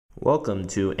Welcome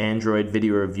to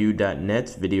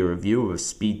AndroidVideoReview.net's video review of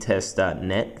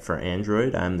speedtest.net for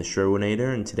Android. I'm the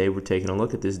Sherwinator, and today we're taking a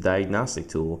look at this diagnostic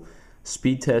tool.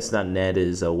 Speedtest.net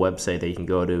is a website that you can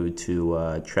go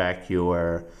to track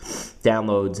your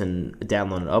downloads and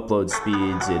upload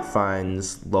speeds. It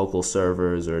finds local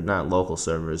servers, or not local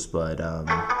servers, but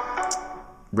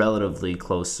relatively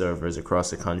close servers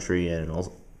across the country, and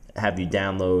it'll have you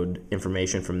download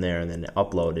information from there and then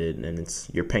upload it, and it's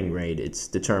your ping rate. It's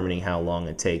determining how long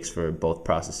it takes for both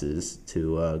processes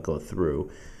to go through.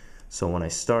 So when I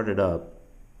start it up,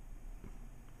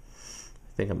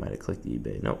 I think I might have clicked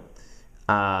eBay. Nope.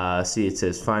 See, it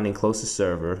says finding closest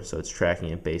server, so it's tracking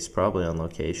it based probably on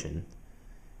location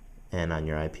and on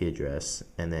your IP address,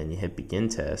 and then you hit begin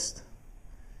test.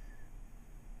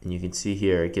 And you can see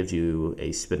here it gives you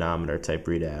a speedometer type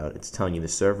readout. It's telling you the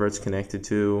server it's connected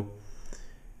to,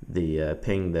 the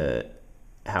ping,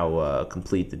 how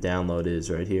complete the download is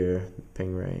right here,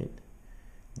 ping rate,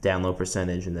 download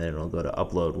percentage, and then it'll go to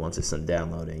upload once it's done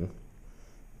downloading.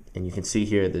 And you can see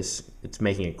here it's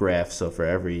making a graph, so for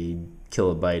every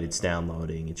kilobyte it's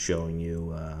downloading, it's showing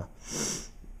you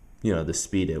the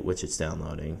speed at which it's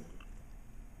downloading.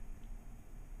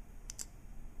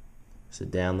 So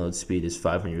download speed is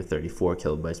 534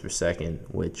 kilobytes per second,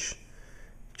 which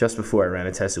just before I ran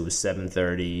a test it was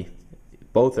 730.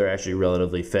 Both are actually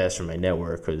relatively fast for my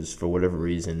network because for whatever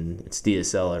reason it's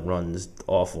DSL. It runs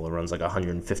awful. It runs like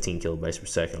 115 kilobytes per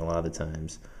second a lot of the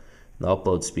times. The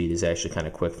upload speed is actually kind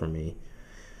of quick for me,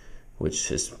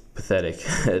 which is pathetic.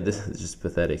 This is just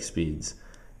pathetic speeds.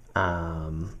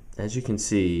 As you can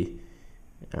see,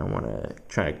 I want to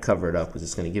try to cover it up because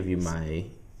it's going to give you my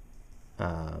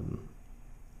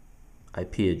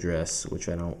IP address, which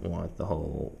I don't want the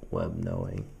whole web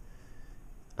knowing.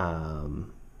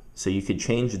 So you could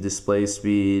change the display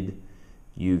speed.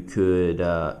 You could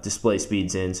display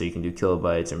speeds in, so you can do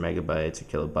kilobytes or megabytes or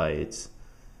kilobytes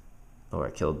or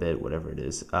a kilobit, whatever it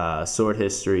is. Sort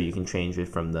history, you can change it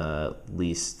from the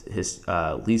least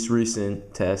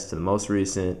recent test to the most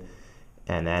recent.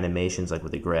 And animations, like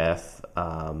with the graph,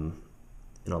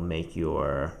 it'll make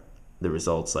the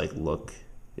results look.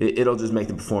 It'll just make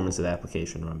the performance of the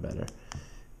application run better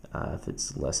if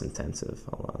it's less intensive.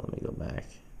 Hold on, let me go back.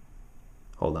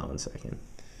 Hold on one second.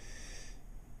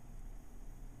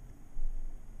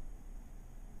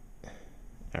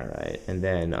 All right, and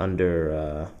then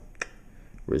under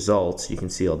results, you can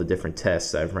see all the different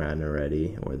tests I've ran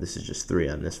already, or this is just 3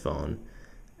 on this phone,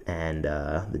 and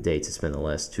the dates it's been the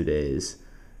last 2 days.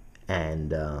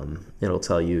 And it'll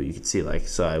tell you, you can see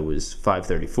so I was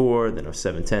 534, then I was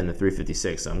 710, then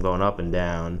 356. So I'm going up and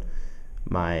down.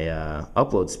 My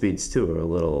upload speeds too are a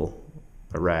little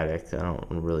erratic. I don't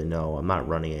really know. I'm not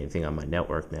running anything on my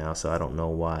network now, so I don't know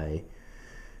why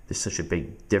there's such a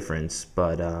big difference.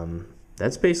 But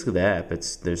that's basically the app.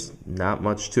 There's not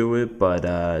much to it, but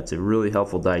it's a really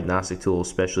helpful diagnostic tool,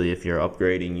 especially if you're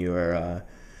upgrading your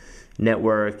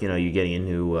network. You're getting a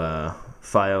new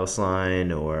Fios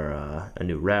line or a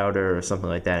new router or something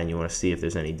like that, and you want to see if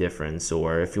there's any difference,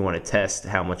 or if you want to test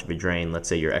how much of a drain, let's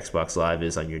say your Xbox Live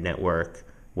is on your network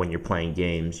when you're playing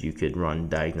games, you could run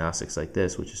diagnostics like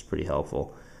this, which is pretty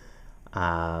helpful.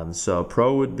 So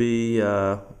pro would be,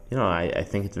 I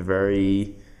think it's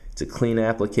a clean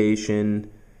application,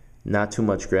 not too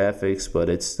much graphics, but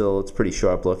it's pretty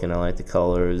sharp looking. I like the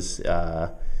colors.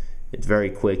 It's very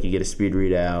quick. You get a speed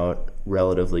readout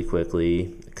relatively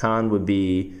quickly. The con would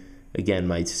be, again,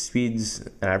 my speeds,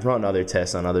 and I've run other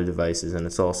tests on other devices, and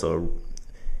it's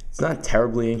not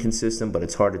terribly inconsistent, but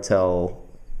it's hard to tell,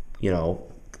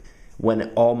 when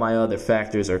all my other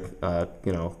factors are,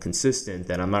 consistent,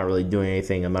 then I'm not really doing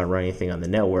anything. I'm not running anything on the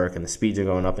network, and the speeds are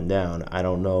going up and down. I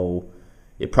don't know.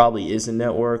 It probably is a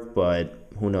network, but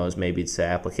who knows? Maybe it's the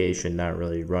application not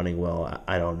really running well.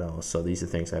 I don't know. So these are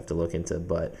things I have to look into,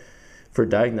 but for a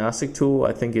diagnostic tool,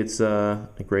 I think it's a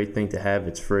great thing to have.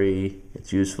 It's free.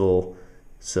 It's useful.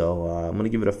 So I'm going to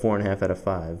give it a 4.5 out of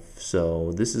 5.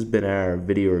 So this has been our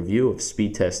video review of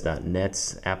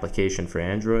speedtest.net's application for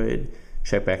Android.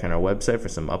 Check back on our website for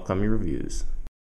some upcoming reviews.